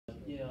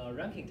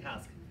ranking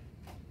task.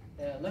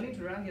 Learning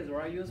to rank is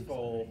very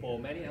useful for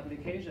many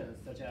applications,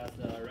 such as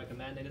the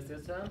recommended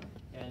system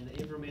and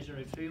information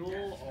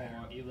retrieval,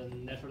 or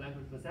even natural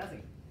language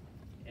processing.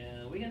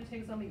 And we can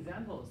take some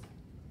examples.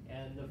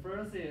 And the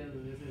first is,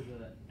 this is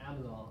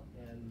Amazon.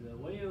 And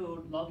when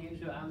you log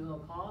into your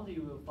Amazon account,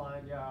 you will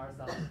find there are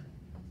some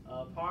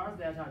parts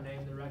that are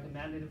named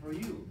recommended for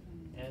you.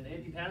 And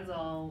it depends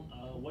on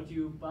what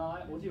you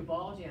buy, what you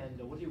bought, and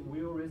what you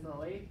will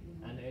recently,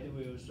 and it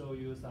will show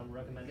you some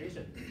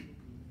recommendation.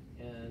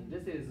 And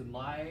this is a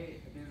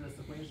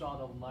screenshot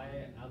of my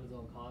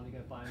Amazon account. You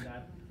can find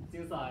that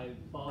since I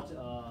bought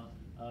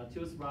a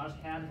toothbrush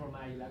head for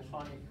my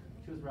electronic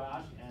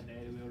toothbrush, and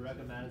it will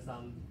recommend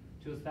some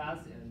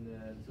toothpaste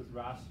and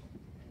toothbrush.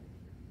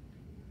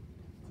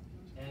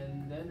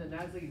 And then the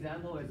next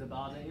example is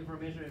about the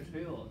information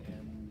retrieval.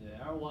 And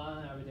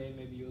everyone every day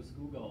maybe use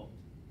Google.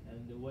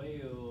 And the way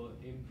you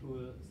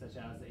input such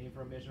as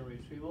information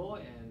retrieval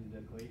and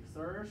quick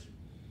search,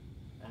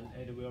 and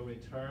it will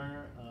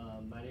return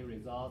many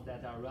results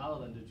that are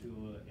relevant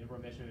to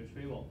information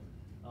retrieval.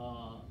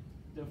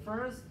 The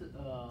first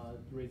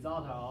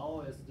result are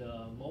always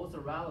the most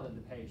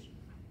relevant page.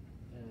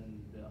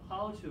 And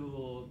how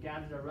to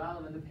get the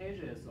relevant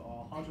pages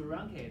or how to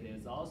rank it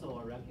is also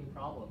a ranking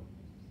problem.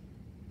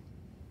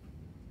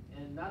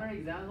 Another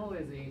example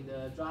is in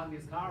the drug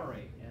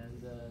discovery,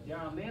 and there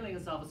are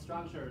millions of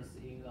structures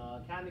in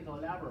a chemical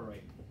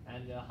library,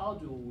 and how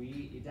do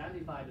we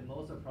identify the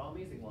most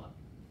promising one?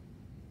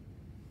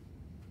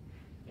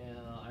 And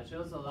I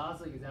chose the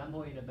last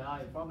example in the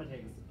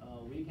bioinformatics.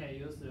 We can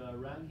use the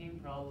ranking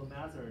problem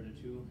method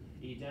to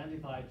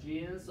identify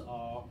genes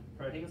or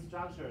protein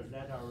structures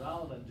that are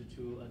relevant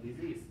to a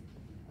disease.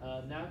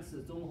 Next,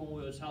 Zonghong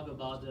will talk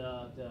about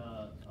the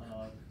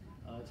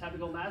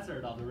typical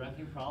method of the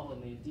ranking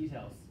problem in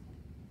details.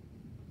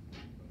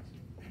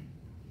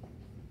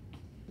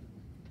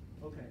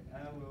 Okay,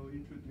 I will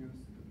introduce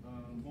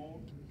a more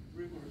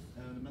rigorous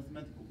and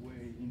mathematical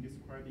way in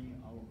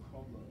describing our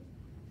problem.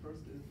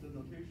 First is the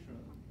notation.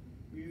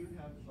 You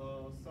have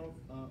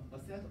a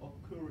set of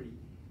query.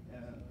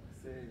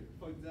 Say,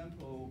 for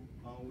example,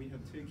 we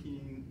have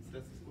taken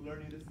statistical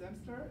learning this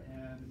semester,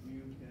 and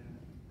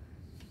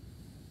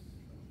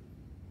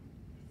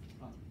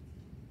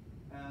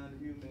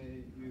you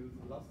may use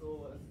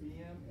Lasso,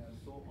 SVM, and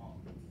so on.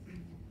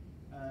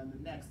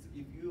 And next,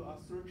 if you are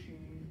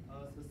searching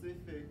a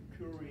specific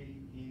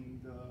query in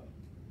the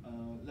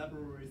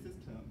library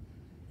system,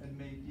 it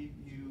may give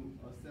you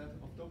a set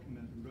of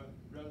documents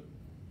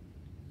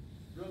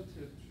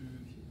relative to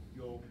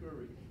your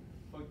query.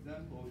 For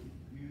example, if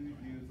you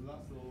use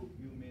Lasso,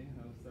 you may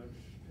have such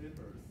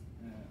papers.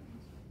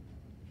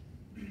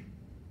 And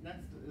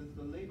next is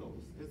the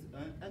labels. It's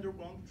an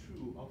underground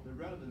truth of the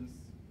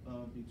relevance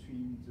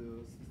between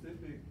the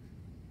specific.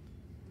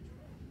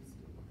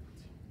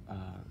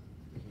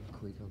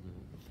 Click on the.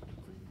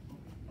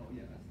 Oh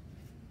yes.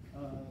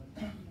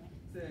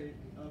 Say,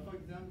 for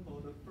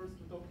example, the first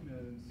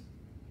document,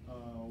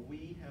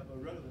 we have a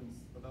relevance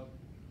about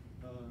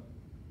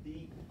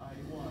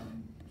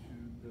DI1 to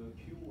the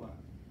Q1,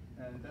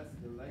 and that's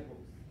the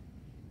labels.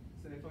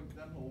 Say, for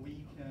example,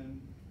 we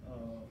can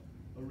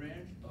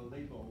arrange a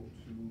label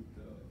to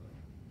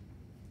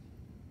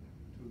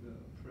the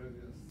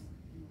previous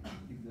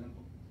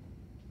example.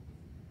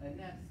 And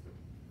next,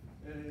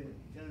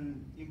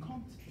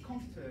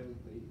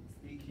 quantitatively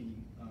speaking,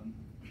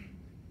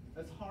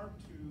 it's hard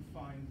to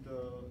find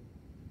the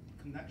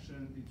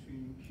connection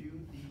between Q,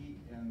 D,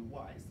 and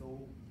Y. So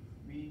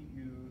we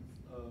use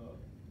a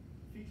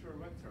feature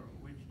vector,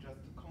 which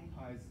just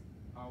compiles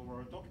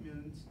our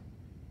document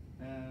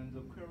and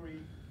the query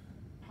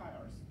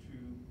pairs to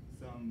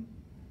some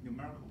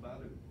numerical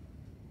value.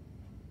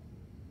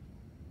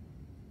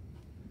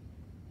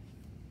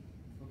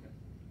 Okay,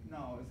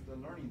 now it's the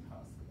learning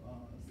task.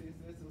 Since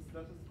it's a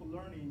statistical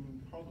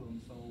learning problem,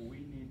 so we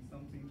need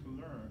something to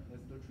learn.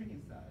 It's the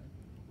training set.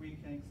 We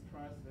can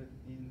express it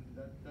in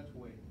that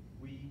way.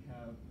 We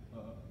have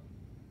a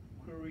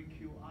query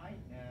QI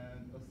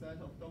and a set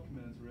of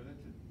documents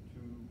related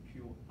to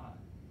QI,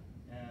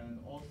 and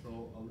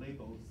also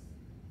labels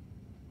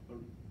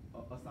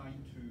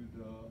assigned to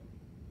the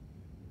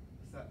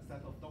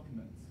set of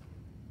documents.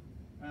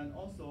 And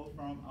also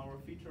from our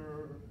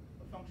feature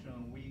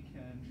function, we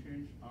can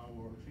change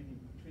our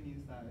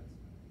training set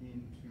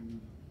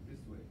into this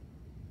way.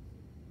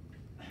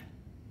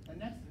 And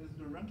next is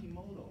the ranking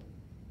model.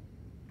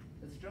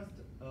 It's just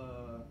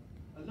a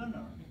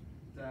learner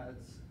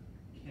that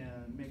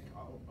can make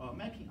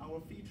mapping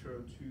our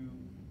feature to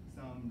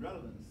some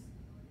relevance,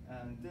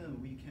 and then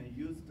we can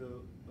use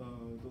those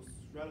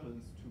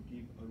relevance to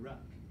give a rank.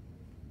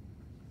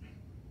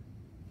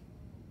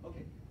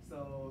 Okay,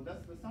 so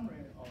that's the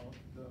summary of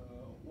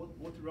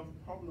what rank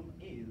problem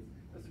is.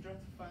 It's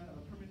just find a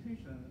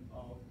permutation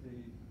of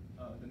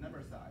the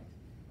number side,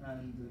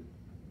 and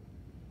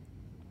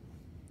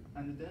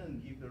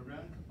then give the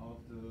rank of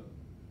the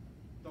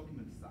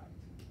document side.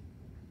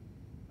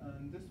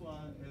 And this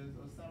one is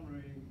a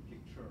summary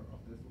picture of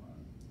this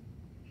one.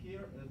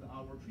 Here is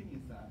our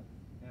training set,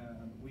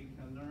 and we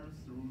learn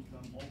through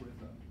some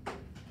algorithm,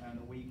 and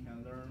we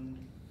can learn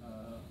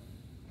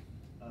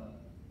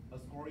a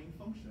scoring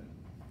function.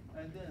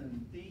 And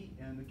then D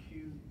and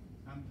Q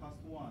m plus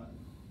 1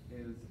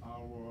 is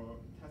our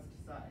test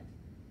set.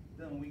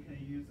 Then we can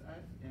use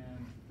F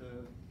and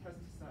the test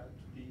set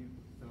to give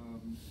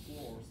some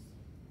scores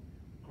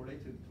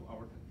correlated to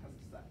our test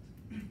set.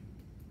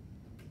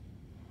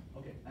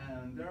 Okay,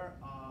 and there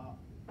are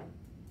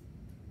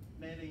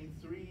mainly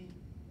three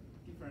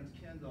different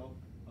kinds of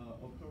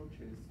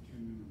approaches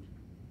to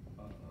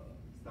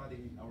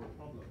study our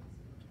problems.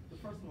 The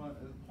first one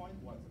is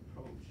pointwise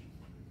approach.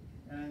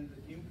 And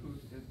the input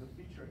is the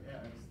feature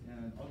X,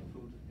 and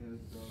output is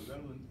the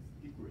relevance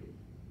degree.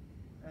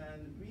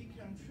 And we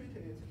can treat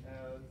it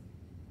as,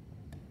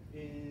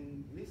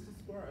 in least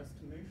square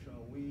estimation,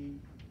 we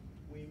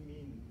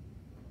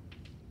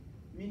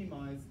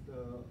minimize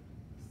the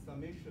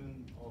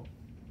summation of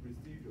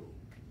residual.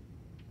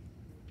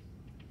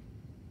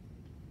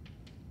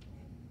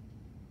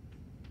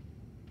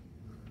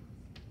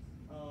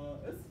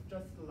 It's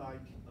just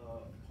like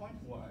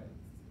pointwise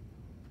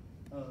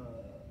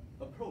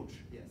approach,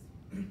 yes.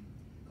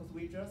 Because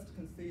we just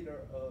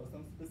consider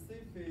some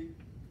specific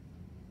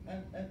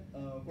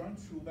ground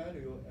truth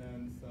value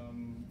and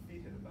some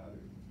fitted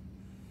value.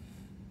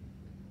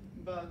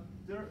 But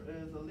there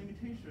is a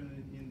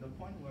limitation in the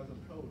pointwise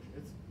approach.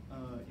 It's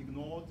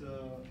ignore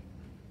the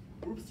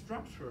group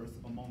structures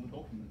among the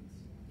documents.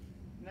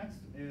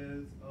 Next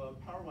is a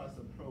pairwise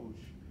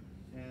approach,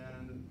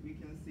 and we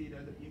can see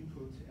that the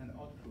input and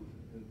output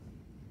is.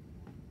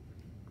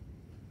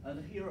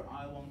 And here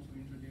I want to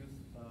introduce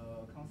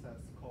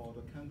concepts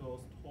called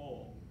Kendall's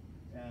toll,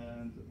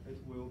 and it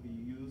will be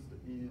used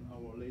in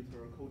our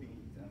later coding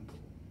example.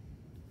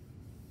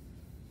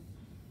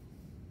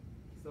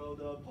 So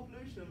the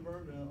population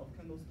version of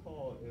Kendall's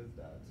toll is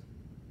that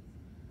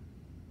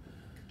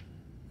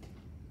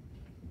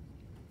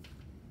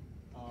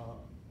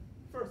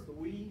first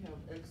we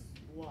have x,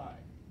 y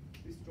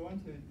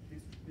disjointed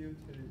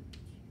distributed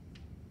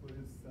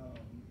with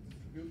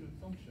distribution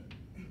function,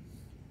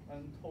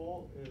 and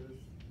toll is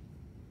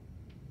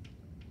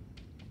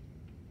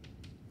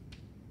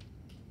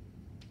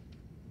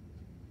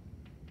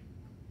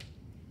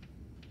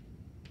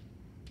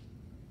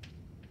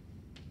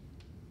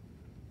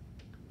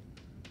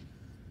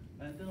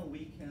and then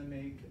we can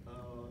make a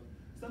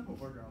simple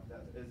version of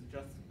that. It's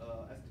just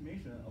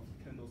estimation of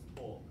Kendall's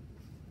toll.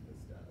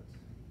 Is that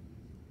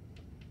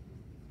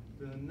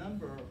the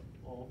number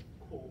of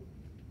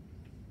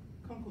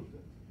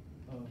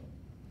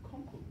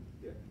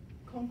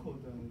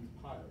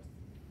concordant pairs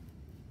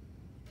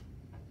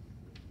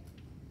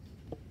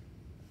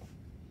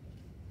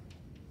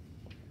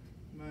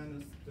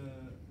minus the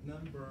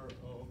number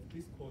of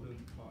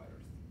discordant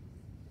pairs.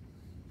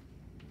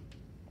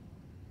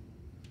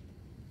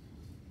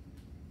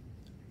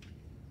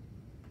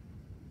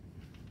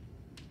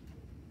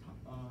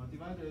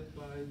 Divided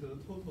by the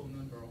total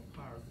number of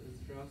pairs is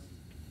just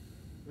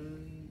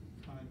n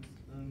times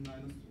n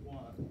minus 1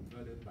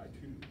 divided by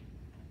 2.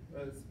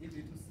 It's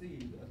easy to see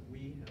that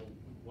we have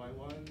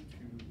y1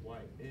 to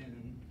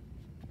yn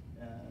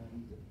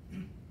and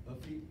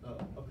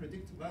a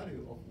predicted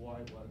value of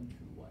y1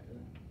 to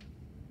yn.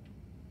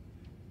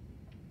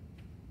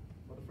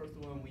 For the first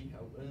one, we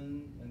have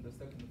n, and the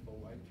second for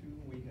y2,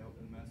 we have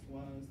n minus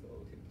 1. So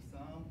take the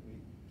sum, we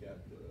get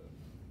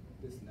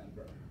this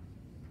number.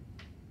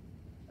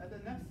 And the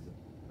next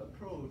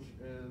approach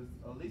is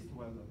a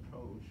listwise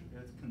approach.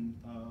 It can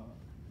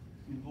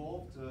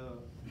involve the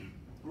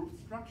group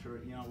structure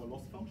in our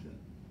loss function.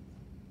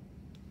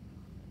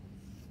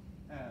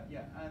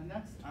 And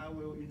next I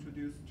will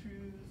introduce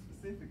two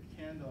specific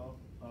kind of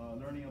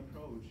learning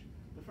approach.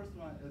 The first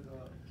one is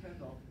a kind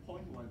of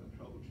pointwise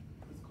approach.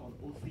 It's called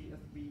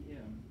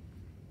OCSVM.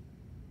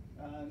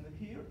 And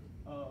here,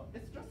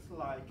 it's just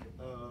like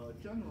a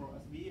general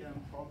SVM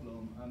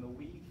problem, and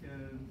we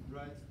can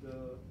write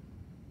the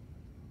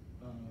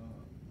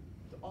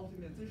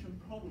optimization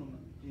problem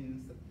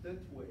in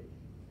that way.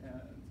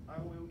 And I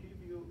will give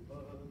you